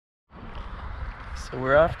So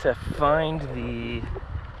we're off to find the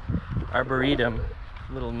Arboretum,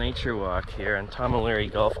 little nature walk here on Tomaluri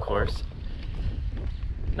Golf Course.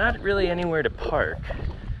 Not really anywhere to park,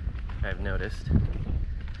 I've noticed.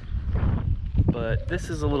 But this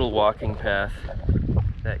is a little walking path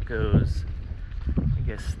that goes, I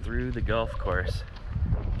guess, through the golf course.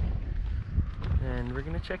 And we're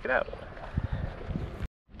gonna check it out.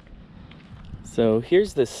 So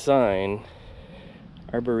here's the sign,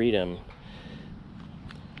 Arboretum.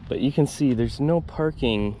 But you can see there's no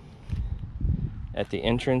parking at the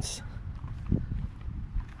entrance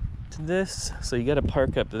to this. So you gotta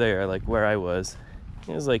park up there, like where I was.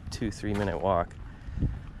 It was like 2-3 minute walk.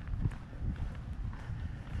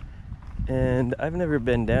 And I've never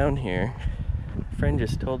been down here. A friend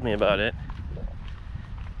just told me about it.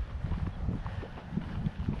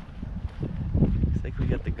 Looks like we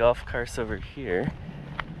got the golf course over here.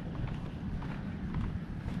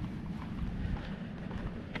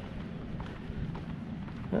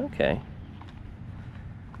 Okay.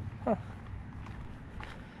 Huh.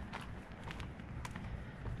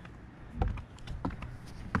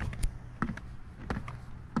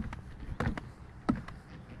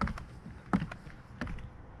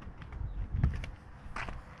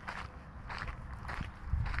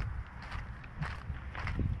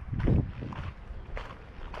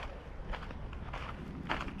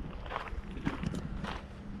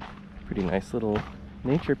 Pretty nice little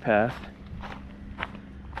nature path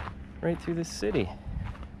right through the city.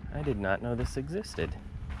 I did not know this existed.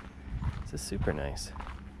 This is super nice.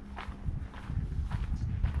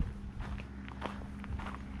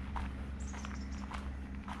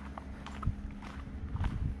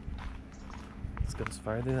 This goes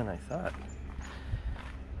farther than I thought.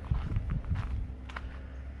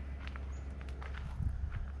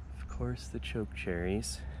 Of course, the choke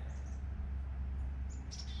cherries.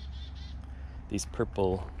 These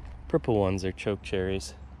purple ones are choke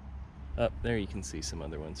cherries. Up there you can see some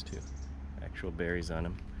other ones too. Actual berries on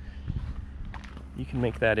them. You can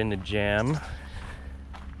make that into jam.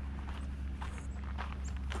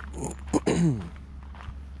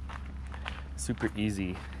 Super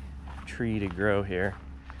easy tree to grow here.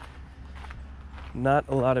 Not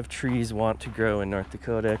a lot of trees want to grow in North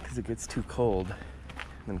Dakota because it gets too cold.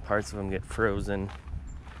 And then parts of them get frozen.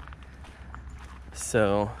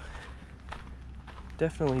 So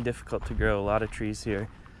definitely difficult to grow a lot of trees here.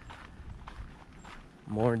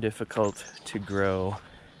 More difficult to grow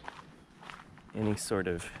any sort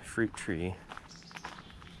of fruit tree.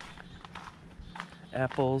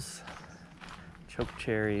 Apples, choke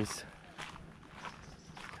cherries,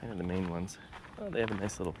 kind of the main ones. Oh, they have a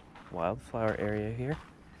nice little wildflower area here.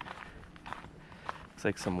 Looks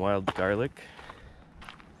like some wild garlic. I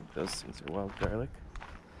think those things are wild garlic.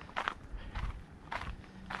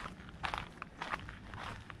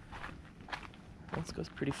 This goes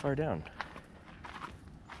pretty far down.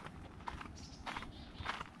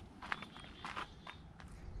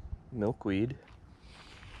 Milkweed.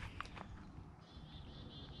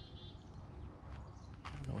 I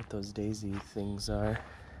don't know what those daisy things are.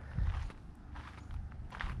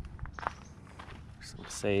 Some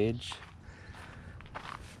sage.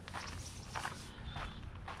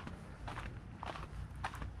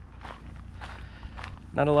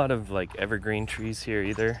 Not a lot of like evergreen trees here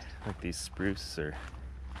either, like these spruce or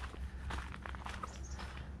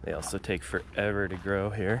they also take forever to grow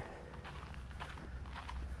here.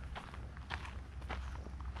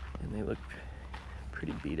 And they look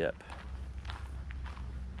pretty beat up.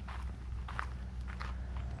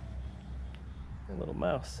 A little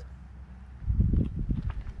mouse.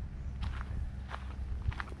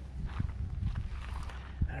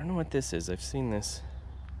 I don't know what this is. I've seen this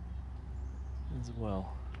as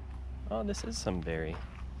well. Oh, this is some berry.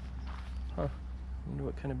 Huh. I wonder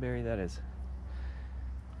what kind of berry that is.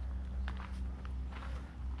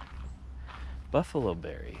 Buffalo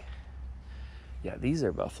berry. Yeah, these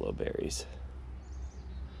are buffalo berries.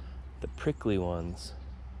 The prickly ones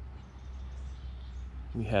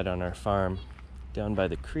we had on our farm down by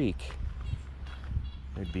the creek.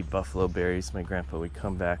 There'd be buffalo berries. My grandpa would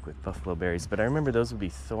come back with buffalo berries, but I remember those would be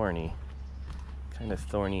thorny. Kind of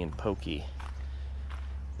thorny and pokey.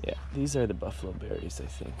 Yeah, these are the buffalo berries, I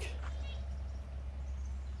think.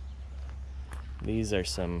 These are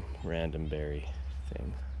some random berry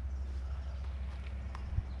thing.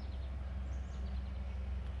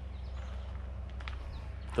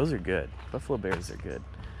 Those are good. Buffalo berries are good.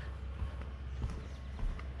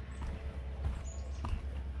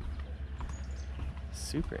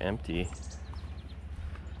 Super empty.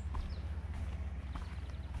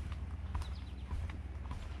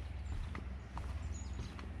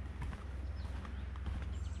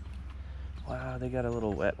 Wow, they got a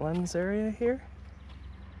little wetlands area here.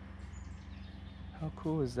 How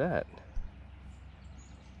cool is that?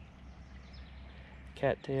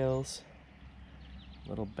 Cattails,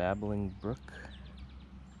 little babbling brook,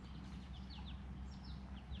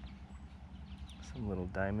 some little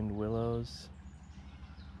diamond willows.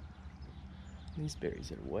 These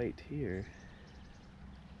berries are white here.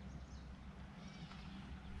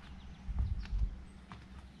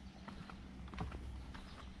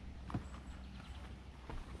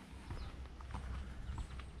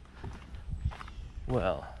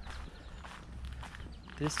 Well,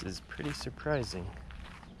 this is pretty surprising.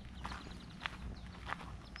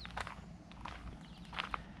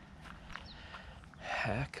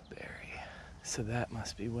 Hackberry. So that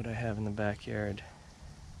must be what I have in the backyard.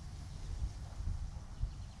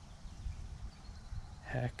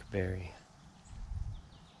 Hackberry.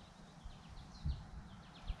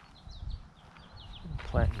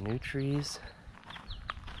 Planting new trees.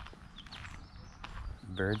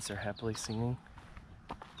 Birds are happily singing.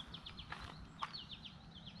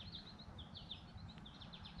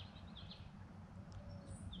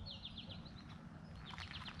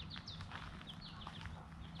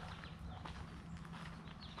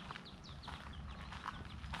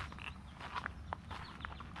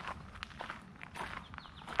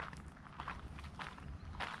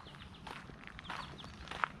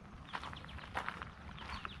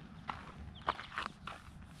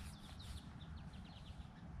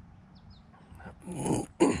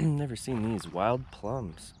 Never seen these wild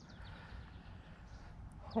plums.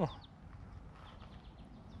 Huh.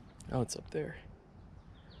 Oh, it's up there.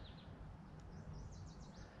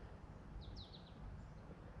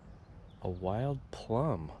 A wild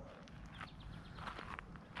plum.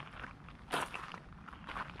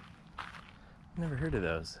 Never heard of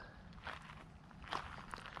those.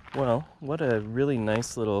 Well, what a really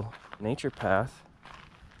nice little nature path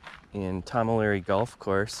in Tomilary Golf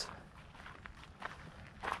Course.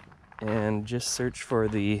 And just search for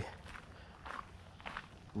the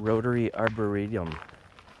Rotary Arboretum.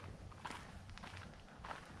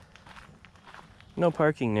 No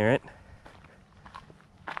parking near it,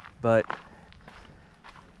 but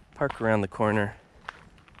park around the corner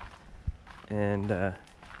and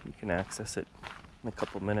you can access it in a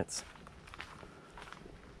couple minutes.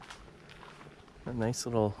 A nice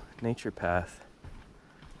little nature path.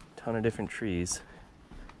 Ton of different trees.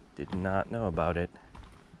 Did not know about it.